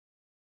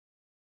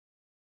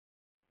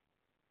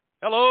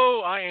Hello,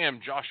 I am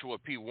Joshua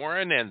P.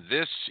 Warren, and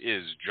this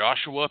is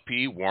Joshua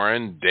P.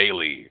 Warren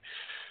Daily.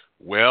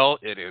 Well,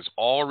 it is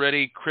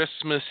already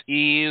Christmas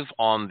Eve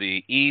on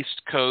the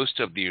East Coast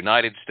of the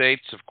United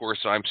States. Of course,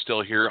 I'm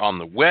still here on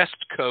the West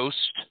Coast,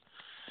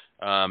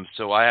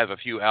 so I have a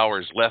few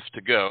hours left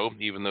to go,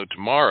 even though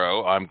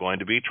tomorrow I'm going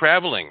to be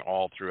traveling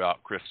all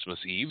throughout Christmas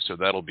Eve, so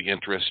that'll be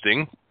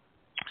interesting.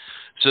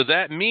 So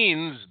that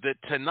means that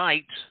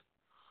tonight,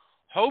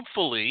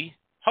 hopefully,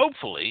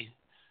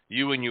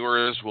 you and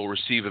yours will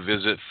receive a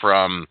visit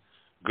from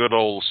good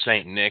old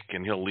St. Nick,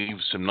 and he'll leave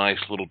some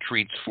nice little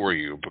treats for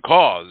you,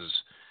 because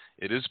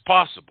it is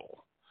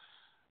possible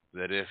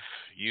that if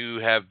you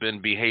have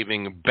been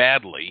behaving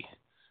badly,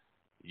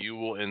 you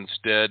will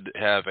instead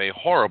have a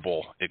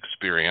horrible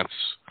experience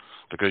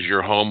because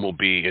your home will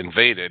be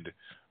invaded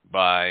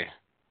by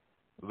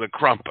the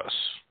Krampus.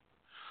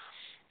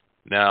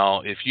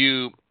 Now, if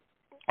you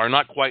are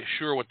not quite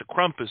sure what the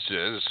Krampus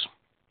is,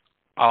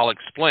 I'll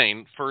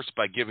explain first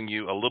by giving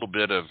you a little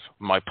bit of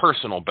my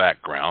personal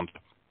background.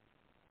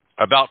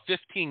 About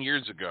 15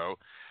 years ago,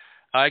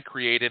 I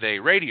created a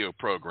radio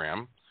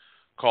program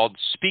called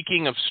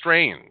Speaking of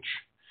Strange,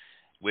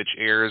 which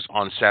airs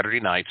on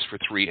Saturday nights for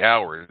 3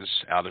 hours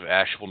out of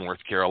Asheville,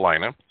 North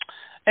Carolina,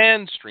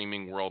 and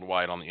streaming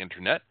worldwide on the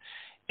internet.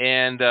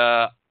 And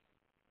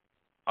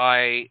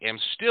I am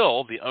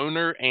still the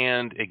owner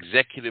and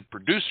executive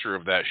producer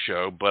of that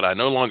show, but I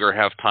no longer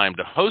have time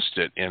to host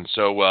it. And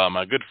so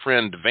my good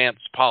friend Vance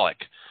Pollock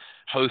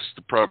hosts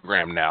the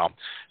program now.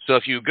 So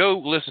if you go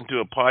listen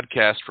to a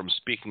podcast from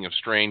Speaking of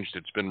Strange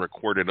that's been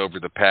recorded over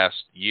the past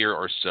year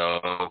or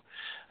so,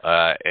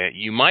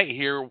 you might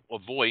hear a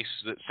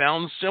voice that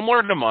sounds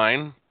similar to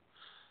mine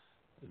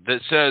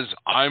that says,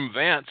 "I'm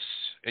Vance,"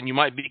 and you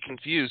might be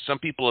confused. Some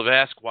people have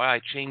asked why I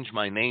changed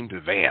my name to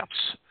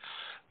Vance.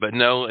 But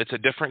no, it's a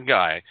different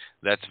guy.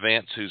 That's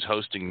Vance who's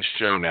hosting the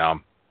show now.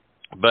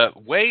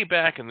 But way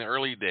back in the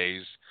early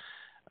days,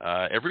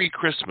 every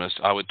Christmas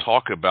I would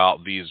talk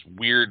about these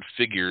weird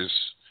figures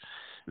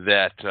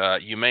that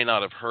you may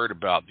not have heard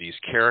about, these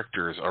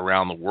characters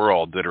around the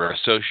world that are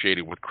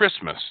associated with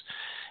Christmas.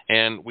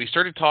 And we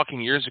started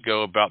talking years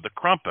ago about the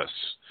Krampus.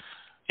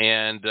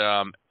 And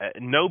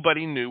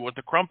nobody knew what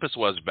the Krampus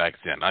was back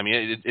then. I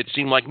mean, it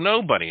seemed like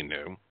nobody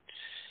knew.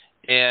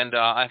 And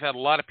I've had a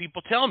lot of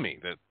people tell me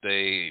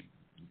that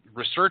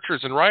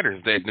researchers and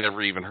writers, they'd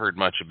never even heard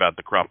much about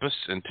the Krampus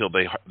until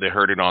they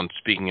heard it on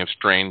Speaking of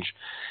Strange.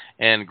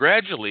 And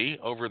gradually,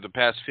 over the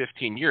past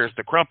 15 years,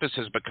 the Krampus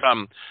has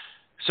become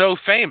so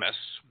famous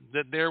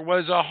that there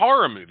was a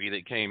horror movie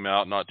that came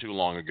out not too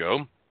long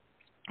ago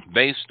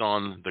based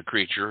on the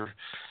creature.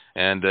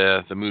 And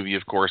the movie,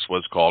 of course,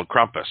 was called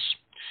Krampus.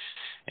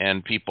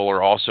 And people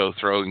are also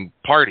throwing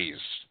parties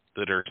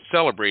that are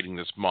celebrating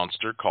this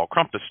monster called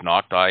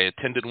Krampusnacht. I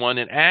attended one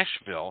in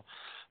Asheville.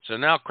 So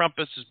now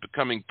Krampus is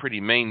becoming pretty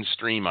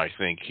mainstream, I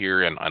think,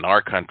 here in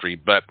our country.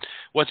 But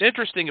what's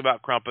interesting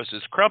about Krampus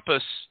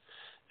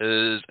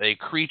is a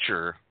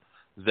creature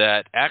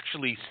that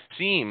actually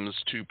seems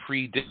to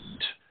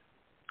predate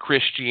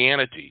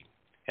Christianity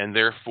and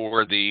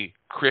therefore the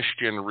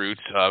Christian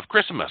roots of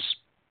Christmas.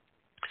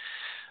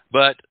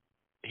 But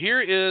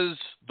here is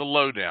the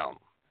lowdown.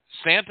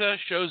 Santa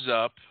shows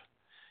up.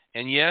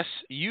 And yes,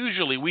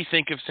 usually we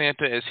think of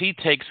Santa as he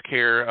takes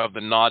care of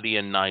the naughty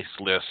and nice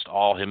list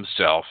all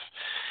himself.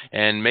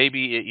 And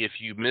maybe if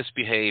you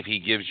misbehave, he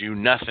gives you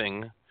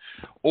nothing,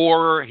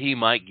 or he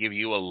might give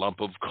you a lump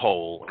of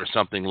coal or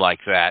something like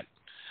that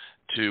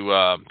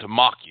to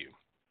mock you.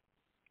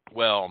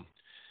 Well,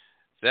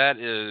 that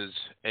is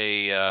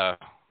a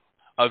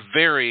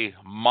very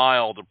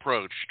mild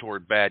approach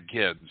toward bad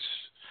kids.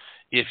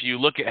 If you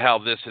look at how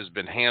this has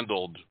been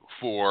handled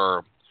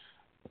for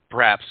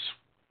perhaps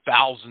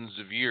thousands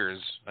of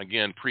years,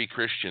 again,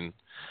 pre-Christian,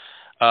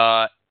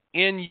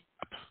 in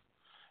Europe.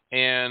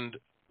 And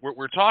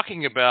we're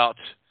talking about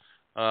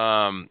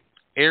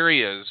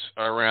areas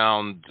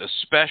around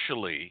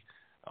especially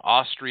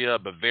Austria,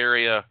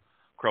 Bavaria,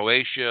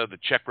 Croatia, the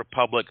Czech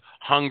Republic,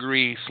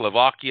 Hungary,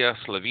 Slovakia,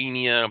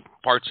 Slovenia,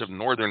 parts of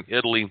northern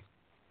Italy.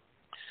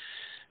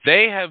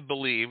 They have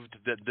believed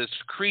that this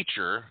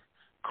creature,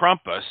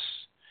 Krampus,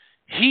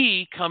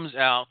 he comes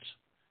out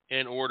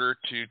in order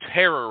to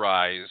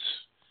terrorize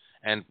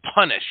and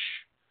punish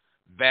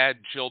bad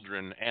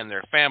children and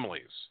their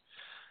families.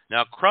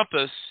 Now,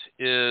 Krampus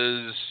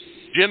is,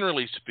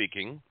 generally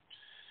speaking,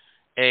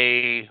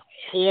 a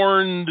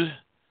horned,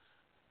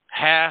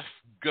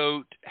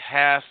 half-goat,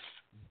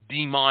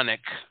 half-demonic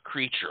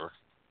creature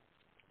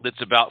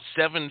that's about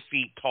 7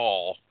 feet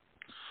tall,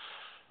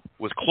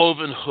 with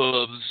cloven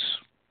hooves,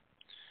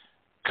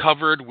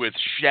 covered with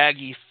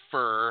shaggy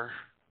fur,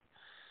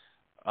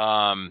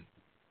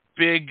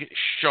 big,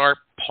 sharp,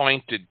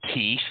 pointed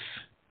teeth,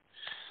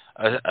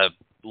 a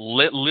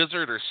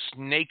lizard or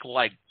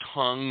snake-like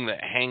tongue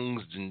that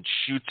hangs and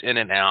shoots in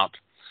and out,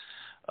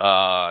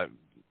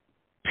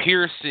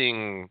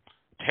 piercing,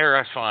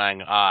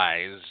 terrifying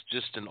eyes,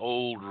 just an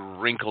old,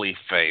 wrinkly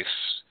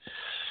face,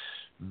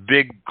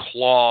 big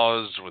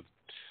claws with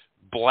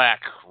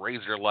black,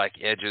 razor-like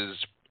edges,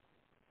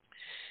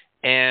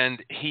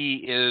 and he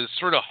is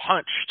sort of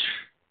hunched,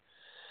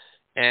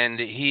 and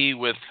he,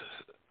 with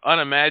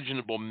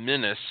unimaginable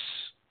menace,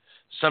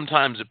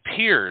 sometimes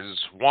appears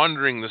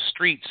wandering the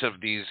streets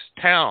of these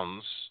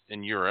towns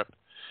in Europe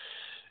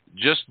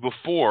just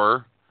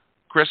before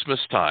Christmas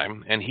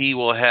time, and he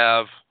will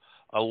have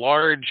a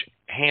large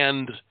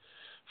handful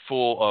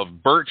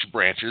of birch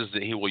branches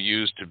that he will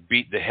use to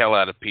beat the hell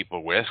out of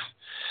people with,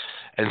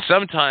 and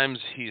sometimes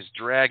he's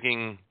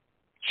dragging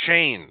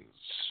chains,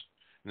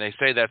 and they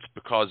say that's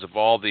because of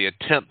all the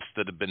attempts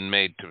that have been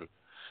made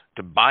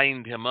to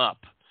bind him up,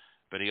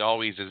 but he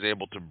always is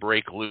able to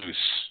break loose.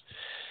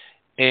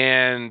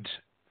 And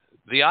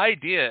the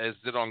idea is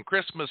that on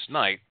Christmas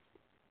night,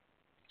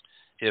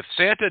 if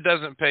Santa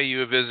doesn't pay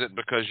you a visit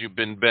because you've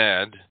been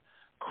bad,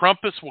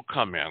 Krampus will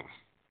come in.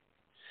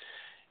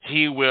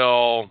 He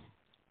will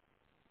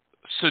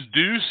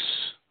seduce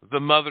the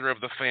mother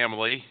of the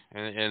family,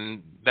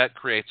 and that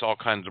creates all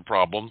kinds of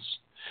problems.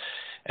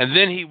 And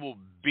then he will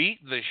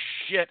beat the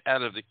shit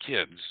out of the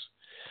kids.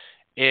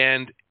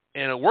 And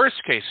in a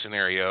worst-case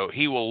scenario,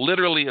 he will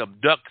literally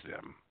abduct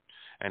them,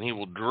 and he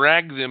will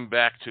drag them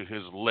back to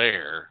his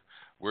lair,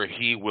 where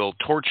he will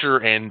torture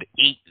and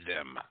eat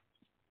them.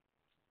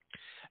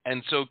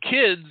 And so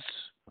kids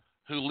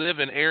who live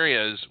in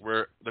areas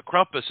where the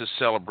Krampus is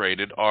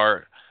celebrated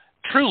are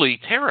truly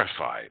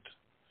terrified.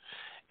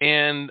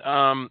 And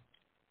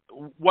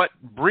what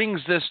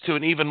brings this to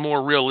an even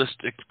more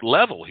realistic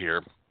level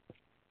here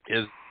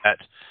is that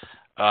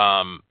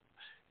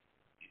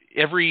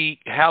every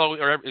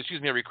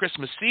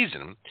Christmas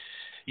season,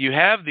 you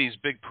have these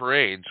big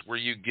parades where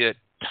you get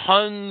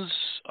tons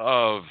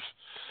of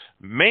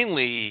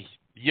mainly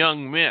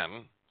young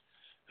men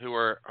who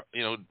are,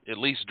 at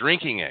least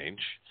drinking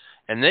age,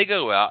 and they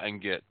go out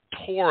and get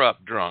tore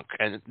up drunk,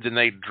 and then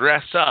they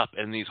dress up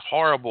in these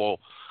horrible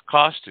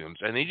costumes,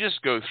 and they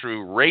just go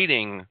through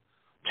raiding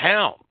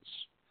towns.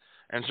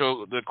 And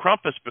so the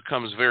Krampus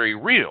becomes very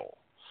real.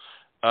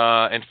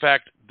 In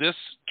fact, this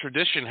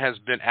tradition has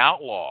been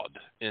outlawed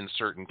in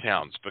certain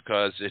towns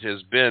because it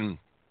has been,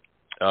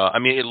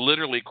 it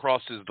literally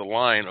crosses the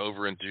line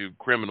over into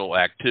criminal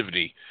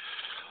activity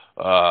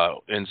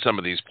in some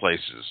of these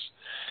places.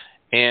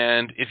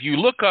 And if you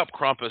look up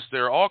Krampus,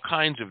 there are all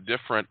kinds of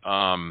different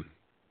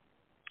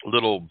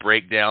little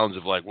breakdowns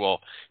of like, well,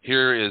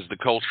 here is the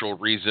cultural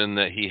reason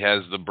that he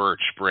has the birch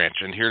branch,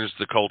 and here's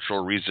the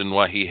cultural reason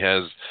why he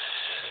has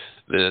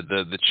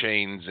the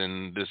chains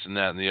and this and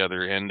that and the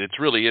other. And it's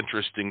really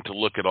interesting to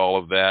look at all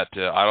of that.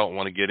 I don't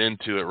want to get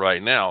into it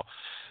right now.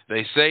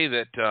 They say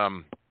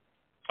that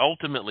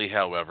ultimately,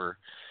 however,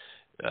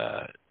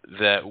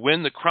 that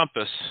when the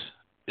Krampus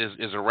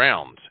is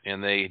around,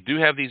 and they do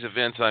have these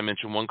events I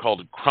mentioned, one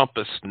called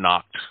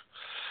Krampusnacht,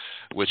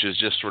 which is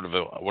just sort of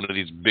one of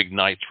these big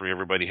nights where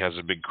everybody has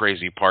a big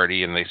crazy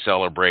party and they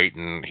celebrate,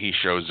 and he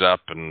shows up,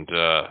 and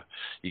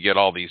you get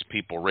all these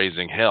people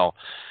raising hell.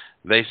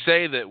 They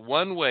say that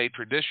one way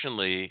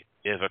traditionally,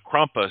 if a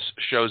Krampus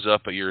shows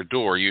up at your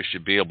door, you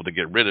should be able to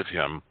get rid of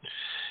him,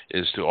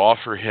 is to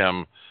offer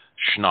him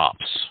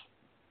schnapps.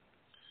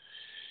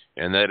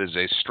 And that is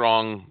a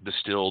strong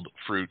distilled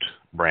fruit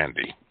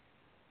brandy.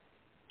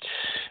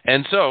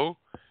 And so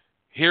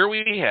here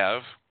we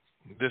have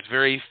this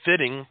very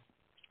fitting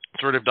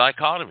sort of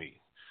dichotomy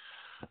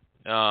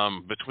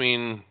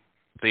between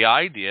the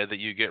idea that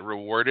you get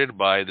rewarded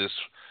by this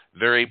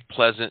very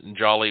pleasant and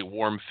jolly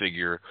warm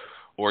figure,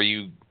 or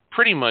you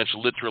pretty much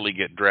literally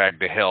get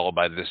dragged to hell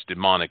by this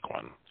demonic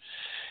one.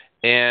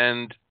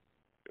 And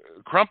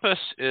Krampus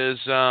is,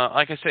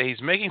 like I say,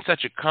 he's making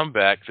such a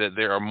comeback that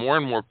there are more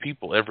and more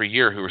people every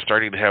year who are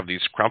starting to have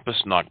these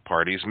Krampusnacht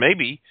parties.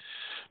 Maybe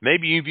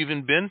you've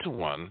even been to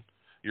one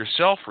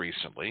yourself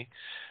recently.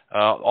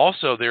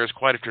 Also, there's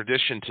quite a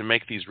tradition to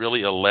make these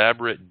really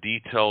elaborate,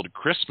 detailed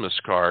Christmas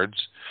cards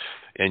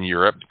in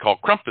Europe called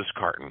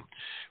Krampuskarten,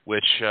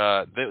 which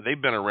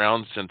they've been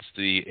around since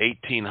the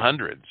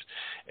 1800s.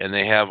 And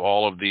they have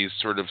all of these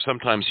sort of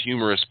sometimes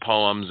humorous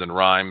poems and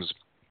rhymes.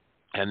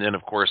 And then,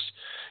 of course,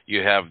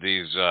 you have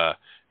these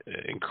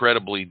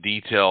incredibly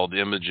detailed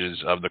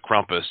images of the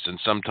Krampus, and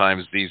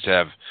sometimes these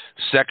have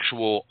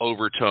sexual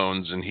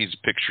overtones, and he's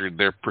pictured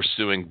they're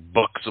pursuing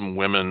buxom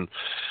women.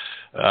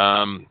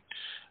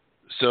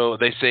 So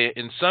they say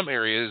in some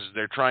areas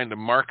they're trying to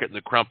market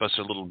the Krampus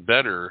a little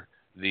better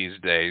these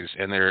days,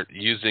 and they're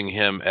using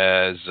him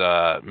as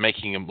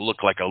making him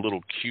look like a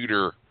little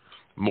cuter,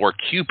 more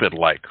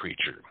Cupid-like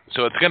creature.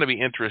 So it's going to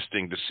be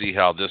interesting to see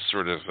how this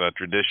sort of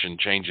tradition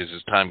changes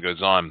as time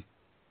goes on.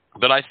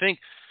 But I think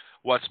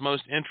what's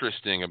most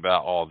interesting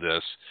about all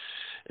this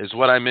is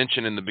what I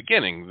mentioned in the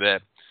beginning,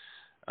 that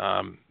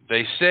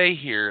they say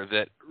here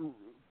that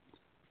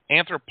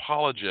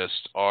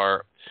anthropologists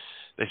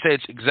they say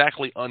it's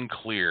exactly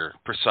unclear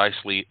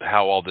precisely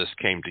how all this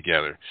came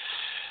together.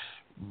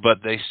 But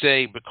they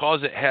say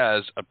because it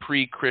has a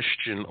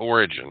pre-Christian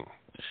origin,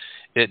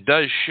 it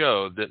does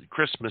show that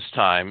Christmas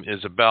time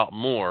is about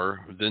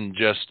more than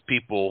just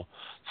people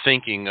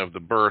thinking of the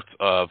birth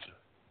of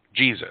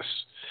Jesus.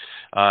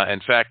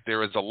 In fact,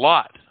 there is a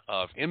lot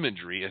of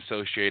imagery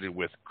associated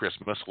with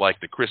Christmas, like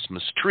the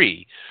Christmas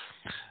tree,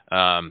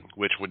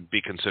 which would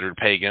be considered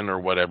pagan or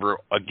whatever,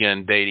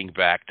 again, dating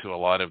back to a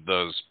lot of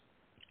those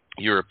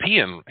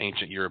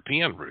ancient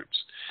European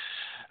roots.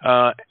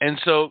 And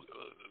so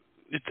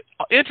it's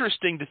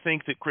interesting to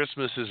think that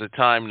Christmas is a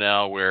time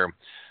now where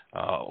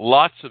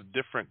lots of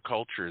different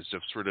cultures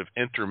have sort of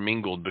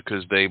intermingled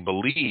because they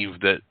believe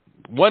that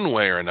one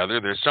way or another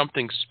there's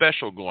something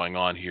special going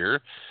on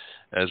here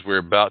as we're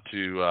about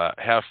to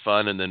have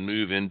fun and then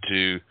move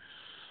into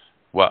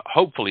what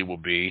hopefully will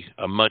be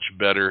a much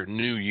better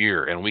new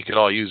year. And we could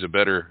all use a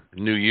better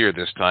new year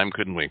this time,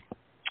 couldn't we?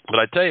 But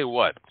I tell you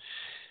what,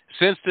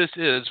 since this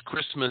is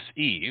Christmas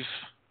Eve,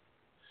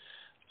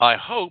 I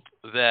hope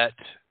that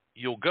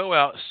you'll go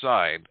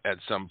outside at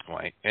some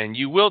point and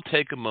you will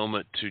take a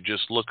moment to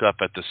just look up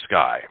at the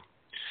sky.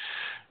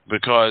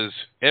 Because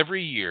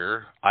every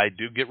year I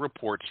do get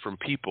reports from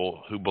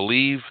people who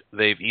believe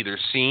they've either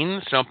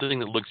seen something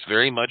that looks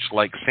very much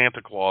like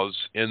Santa Claus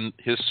in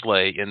his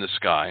sleigh in the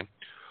sky,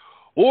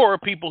 or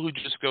people who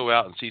just go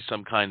out and see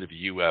some kind of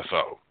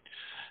UFO.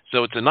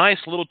 So it's a nice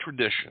little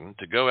tradition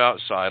to go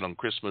outside on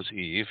Christmas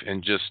Eve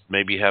and just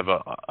maybe have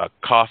a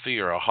coffee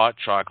or a hot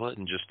chocolate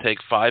and just take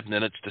 5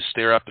 minutes to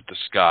stare up at the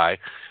sky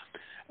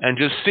and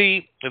just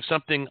see if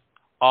something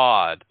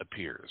odd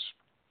appears.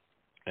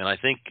 And I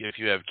think if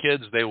you have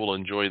kids, they will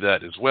enjoy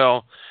that as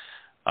well.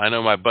 I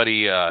know my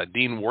buddy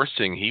Dean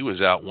Worsing, he was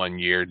out one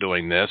year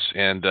doing this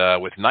and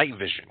with night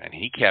vision, and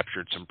he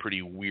captured some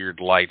pretty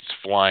weird lights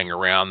flying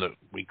around that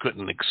we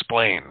couldn't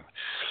explain.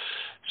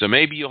 So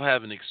maybe you'll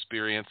have an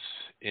experience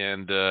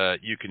and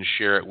you can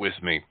share it with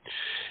me.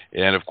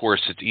 And, of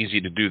course, it's easy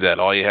to do that.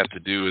 All you have to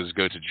do is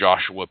go to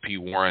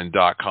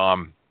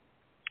joshuapwarren.com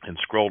and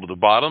scroll to the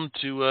bottom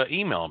to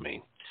email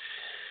me.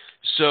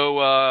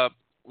 So,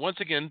 once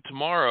again,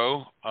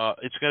 tomorrow,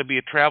 it's going to be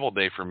a travel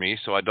day for me,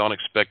 so I don't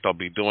expect I'll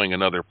be doing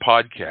another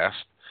podcast.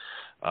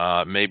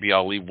 Maybe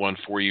I'll leave one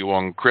for you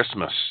on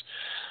Christmas.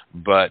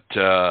 But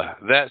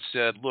that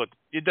said, look,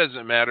 it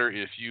doesn't matter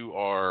if you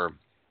are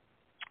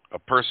a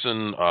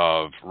person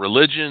of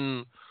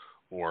religion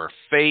or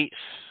faith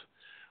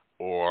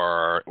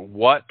or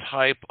what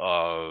type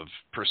of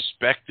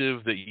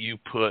perspective that you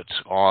put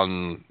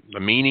on the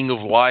meaning of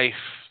life.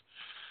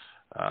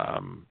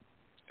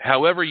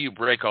 However you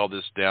break all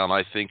this down,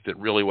 I think that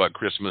really what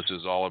Christmas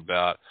is all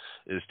about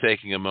is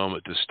taking a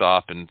moment to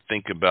stop and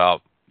think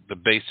about the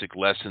basic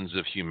lessons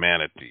of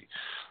humanity,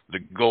 the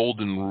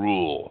golden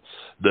rule,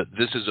 that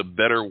this is a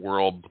better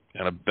world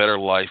and a better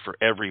life for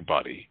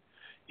everybody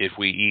if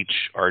we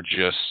each are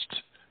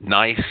just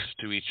nice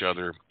to each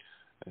other,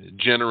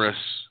 generous,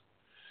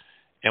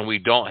 and we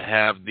don't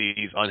have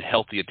these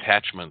unhealthy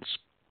attachments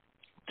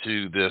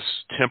to this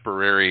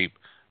temporary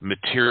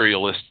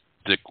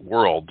materialistic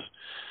world,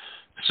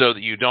 so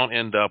that you don't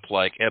end up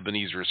like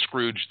Ebenezer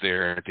Scrooge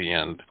there at the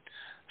end,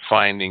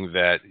 finding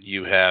that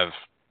you have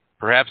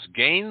perhaps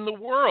gained the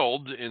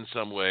world in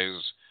some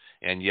ways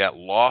and yet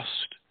lost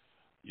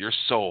your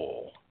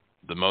soul,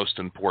 the most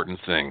important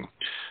thing.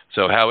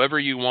 So however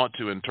you want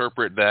to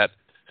interpret that,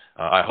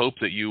 I hope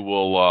that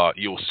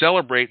you'll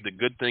celebrate the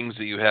good things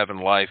that you have in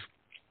life,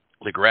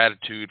 the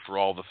gratitude for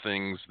all the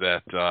things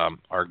that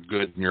are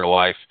good in your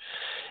life,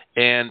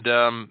 and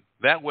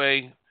that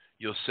way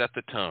you'll set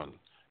the tone.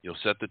 You'll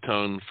set the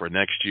tone for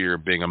next year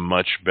being a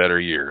much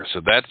better year.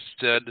 So that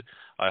said,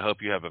 I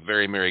hope you have a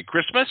very Merry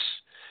Christmas,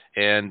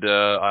 and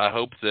I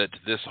hope that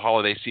this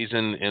holiday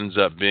season ends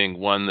up being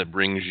one that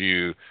brings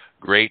you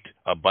great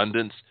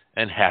abundance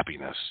and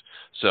happiness.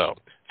 So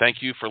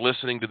thank you for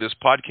listening to this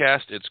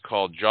podcast. It's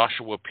called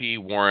Joshua P.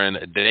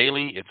 Warren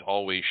Daily. It's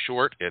always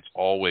short. It's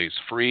always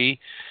free.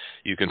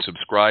 You can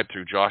subscribe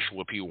through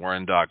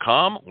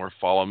joshuapwarren.com or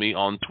follow me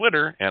on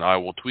Twitter, and I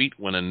will tweet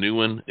when a new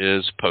one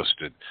is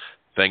posted.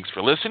 Thanks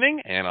for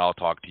listening, and I'll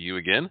talk to you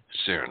again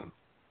soon.